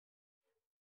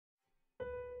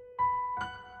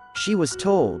She was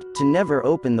told to never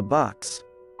open the box,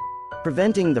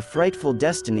 preventing the frightful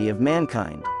destiny of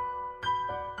mankind.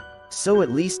 So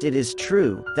at least it is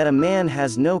true that a man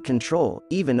has no control,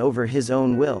 even over his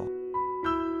own will.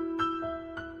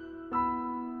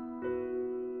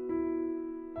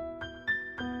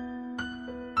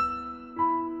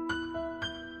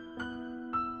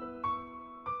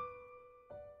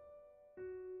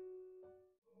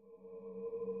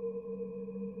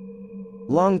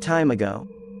 Long time ago,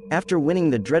 after winning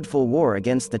the dreadful war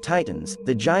against the Titans,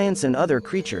 the giants and other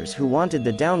creatures who wanted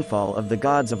the downfall of the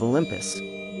gods of Olympus,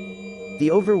 the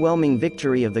overwhelming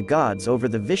victory of the gods over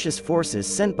the vicious forces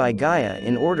sent by Gaia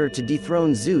in order to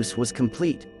dethrone Zeus was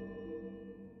complete.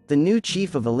 The new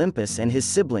chief of Olympus and his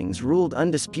siblings ruled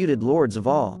undisputed lords of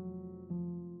all.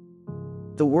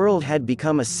 The world had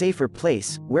become a safer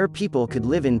place, where people could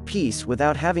live in peace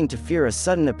without having to fear a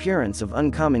sudden appearance of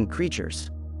uncommon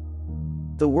creatures.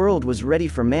 The world was ready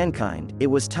for mankind, it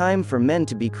was time for men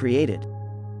to be created.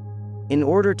 In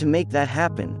order to make that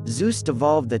happen, Zeus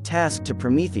devolved the task to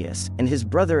Prometheus, and his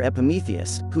brother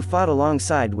Epimetheus, who fought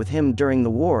alongside with him during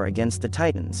the war against the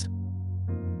Titans.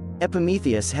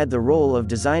 Epimetheus had the role of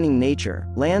designing nature,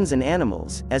 lands and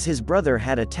animals, as his brother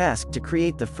had a task to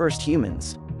create the first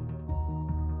humans.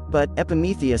 But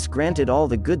Epimetheus granted all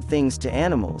the good things to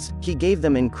animals, he gave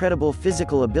them incredible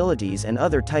physical abilities and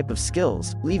other type of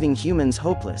skills, leaving humans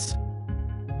hopeless.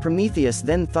 Prometheus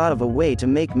then thought of a way to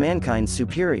make mankind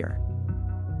superior.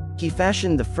 He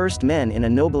fashioned the first men in a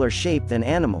nobler shape than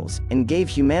animals, and gave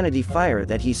humanity fire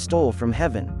that he stole from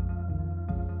heaven.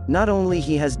 Not only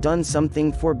he has done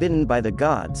something forbidden by the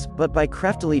gods, but by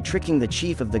craftily tricking the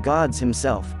chief of the gods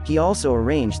himself, he also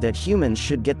arranged that humans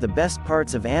should get the best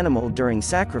parts of animal during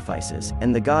sacrifices,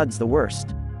 and the gods the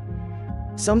worst.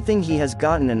 Something he has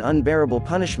gotten an unbearable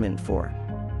punishment for.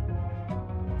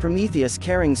 Prometheus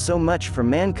caring so much for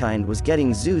mankind was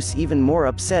getting Zeus even more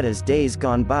upset as days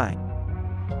gone by.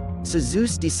 So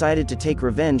Zeus decided to take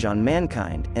revenge on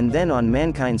mankind, and then on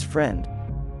mankind's friend.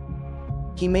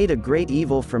 He made a great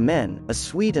evil for men, a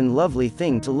sweet and lovely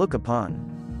thing to look upon.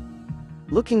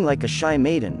 Looking like a shy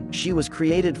maiden, she was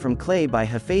created from clay by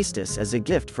Hephaestus as a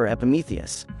gift for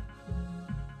Epimetheus.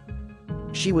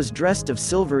 She was dressed of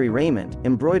silvery raiment,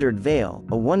 embroidered veil,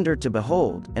 a wonder to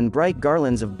behold, and bright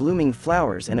garlands of blooming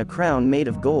flowers and a crown made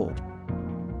of gold.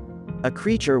 A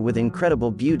creature with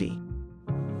incredible beauty.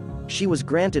 She was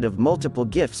granted of multiple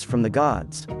gifts from the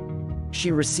gods.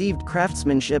 She received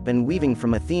craftsmanship and weaving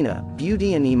from Athena,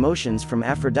 beauty and emotions from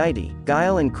Aphrodite,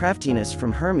 guile and craftiness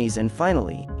from Hermes, and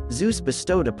finally, Zeus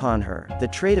bestowed upon her the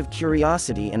trait of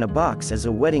curiosity and a box as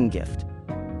a wedding gift.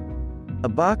 A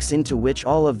box into which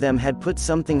all of them had put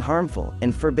something harmful,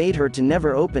 and forbade her to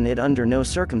never open it under no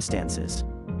circumstances.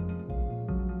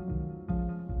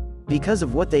 Because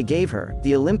of what they gave her,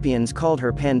 the Olympians called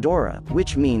her Pandora,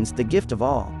 which means the gift of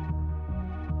all.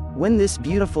 When this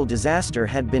beautiful disaster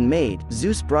had been made,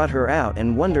 Zeus brought her out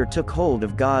and wonder took hold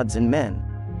of gods and men.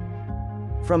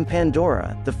 From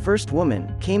Pandora, the first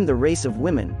woman, came the race of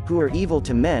women, who are evil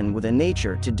to men with a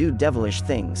nature to do devilish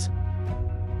things.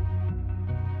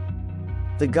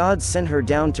 The gods sent her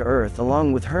down to earth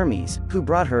along with Hermes, who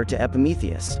brought her to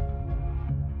Epimetheus.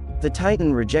 The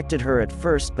Titan rejected her at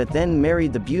first but then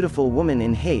married the beautiful woman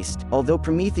in haste, although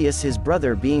Prometheus, his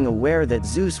brother, being aware that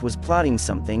Zeus was plotting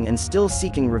something and still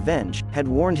seeking revenge, had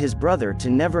warned his brother to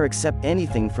never accept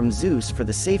anything from Zeus for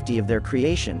the safety of their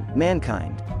creation,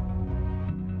 mankind.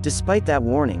 Despite that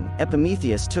warning,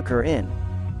 Epimetheus took her in.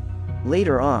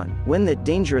 Later on, when that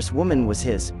dangerous woman was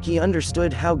his, he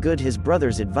understood how good his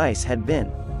brother's advice had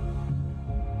been.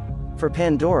 For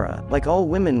Pandora, like all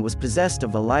women, was possessed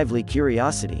of a lively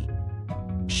curiosity.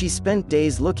 She spent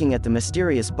days looking at the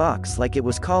mysterious box like it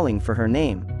was calling for her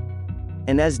name.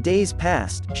 And as days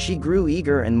passed, she grew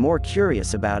eager and more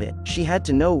curious about it. She had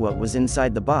to know what was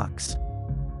inside the box.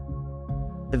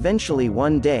 Eventually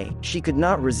one day, she could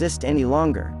not resist any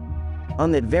longer.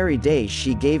 On that very day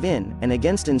she gave in, and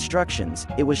against instructions,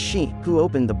 it was she who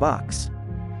opened the box.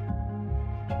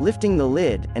 Lifting the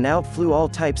lid, and out flew all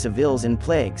types of ills and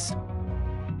plagues.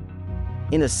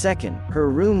 In a second, her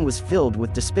room was filled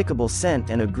with despicable scent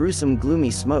and a gruesome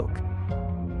gloomy smoke.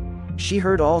 She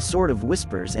heard all sort of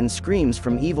whispers and screams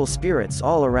from evil spirits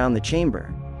all around the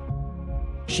chamber.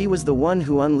 She was the one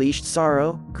who unleashed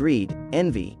sorrow, greed,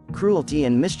 envy, cruelty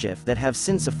and mischief that have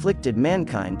since afflicted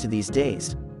mankind to these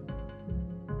days.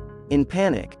 In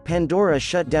panic, Pandora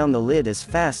shut down the lid as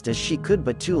fast as she could,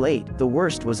 but too late, the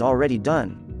worst was already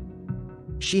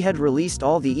done. She had released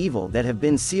all the evil that have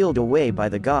been sealed away by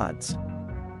the gods.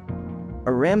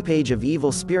 A rampage of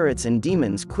evil spirits and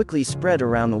demons quickly spread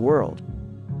around the world.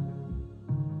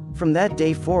 From that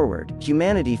day forward,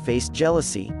 humanity faced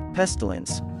jealousy,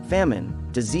 pestilence, famine,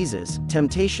 diseases,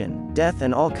 temptation, death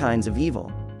and all kinds of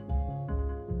evil.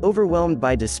 Overwhelmed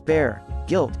by despair,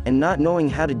 guilt, and not knowing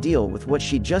how to deal with what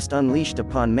she just unleashed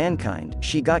upon mankind,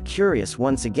 she got curious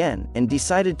once again, and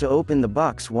decided to open the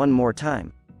box one more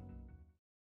time.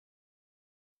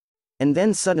 And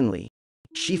then suddenly,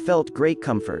 she felt great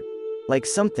comfort, like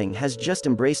something has just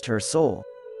embraced her soul.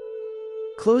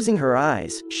 Closing her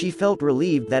eyes, she felt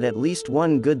relieved that at least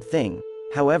one good thing,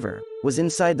 however, was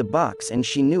inside the box, and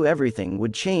she knew everything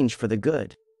would change for the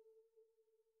good.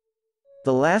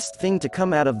 The last thing to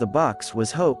come out of the box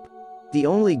was hope, the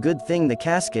only good thing the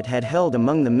casket had held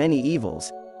among the many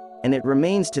evils, and it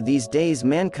remains to these days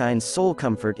mankind's sole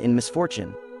comfort in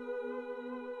misfortune.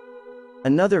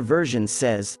 Another version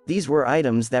says, these were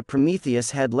items that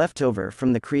Prometheus had left over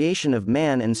from the creation of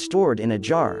man and stored in a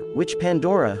jar, which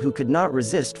Pandora, who could not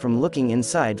resist from looking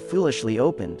inside, foolishly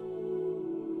opened.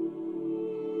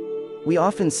 We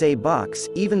often say box,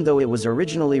 even though it was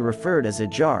originally referred as a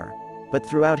jar, but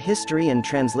throughout history and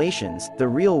translations, the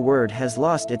real word has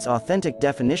lost its authentic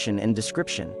definition and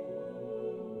description.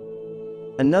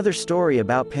 Another story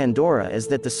about Pandora is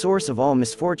that the source of all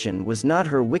misfortune was not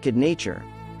her wicked nature,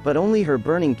 but only her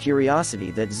burning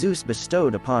curiosity that Zeus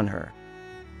bestowed upon her.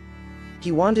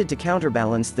 He wanted to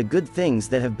counterbalance the good things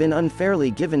that have been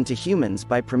unfairly given to humans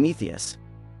by Prometheus.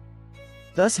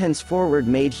 Thus henceforward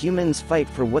made humans fight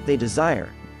for what they desire.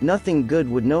 Nothing good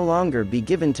would no longer be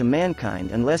given to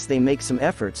mankind unless they make some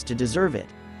efforts to deserve it.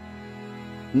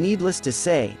 Needless to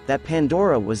say, that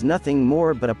Pandora was nothing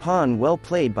more but a pawn well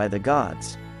played by the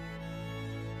gods.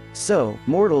 So,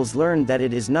 mortals learned that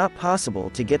it is not possible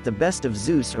to get the best of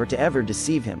Zeus or to ever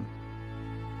deceive him.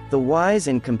 The wise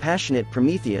and compassionate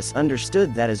Prometheus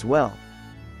understood that as well.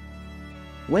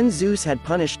 When Zeus had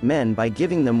punished men by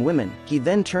giving them women, he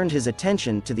then turned his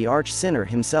attention to the arch-sinner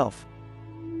himself.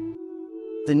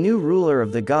 The new ruler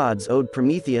of the gods owed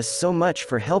Prometheus so much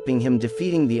for helping him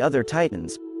defeating the other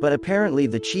titans, but apparently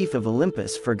the chief of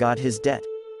Olympus forgot his debt.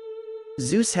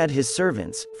 Zeus had his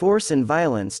servants, force and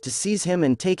violence, to seize him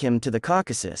and take him to the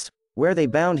Caucasus, where they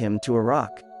bound him to a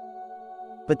rock.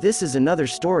 But this is another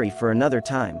story for another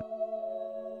time.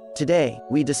 Today,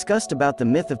 we discussed about the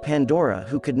myth of Pandora,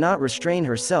 who could not restrain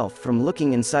herself from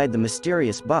looking inside the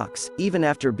mysterious box, even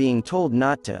after being told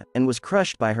not to, and was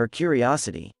crushed by her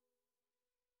curiosity.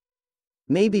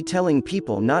 Maybe telling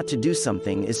people not to do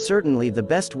something is certainly the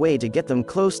best way to get them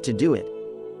close to do it.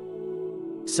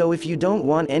 So if you don't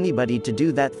want anybody to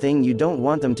do that thing you don't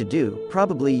want them to do,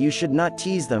 probably you should not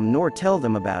tease them nor tell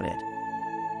them about it.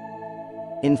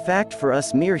 In fact, for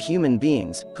us mere human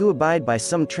beings, who abide by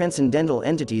some transcendental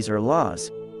entities or laws,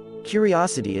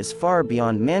 curiosity is far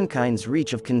beyond mankind's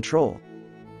reach of control.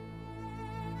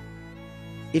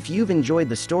 If you've enjoyed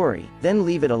the story, then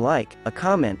leave it a like, a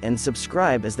comment and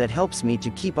subscribe, as that helps me to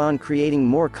keep on creating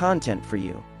more content for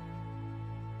you.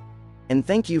 And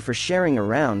thank you for sharing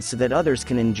around so that others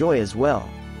can enjoy as well.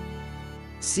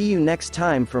 See you next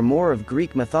time for more of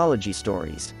Greek mythology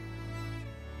stories.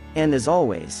 And as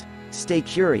always, stay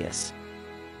curious.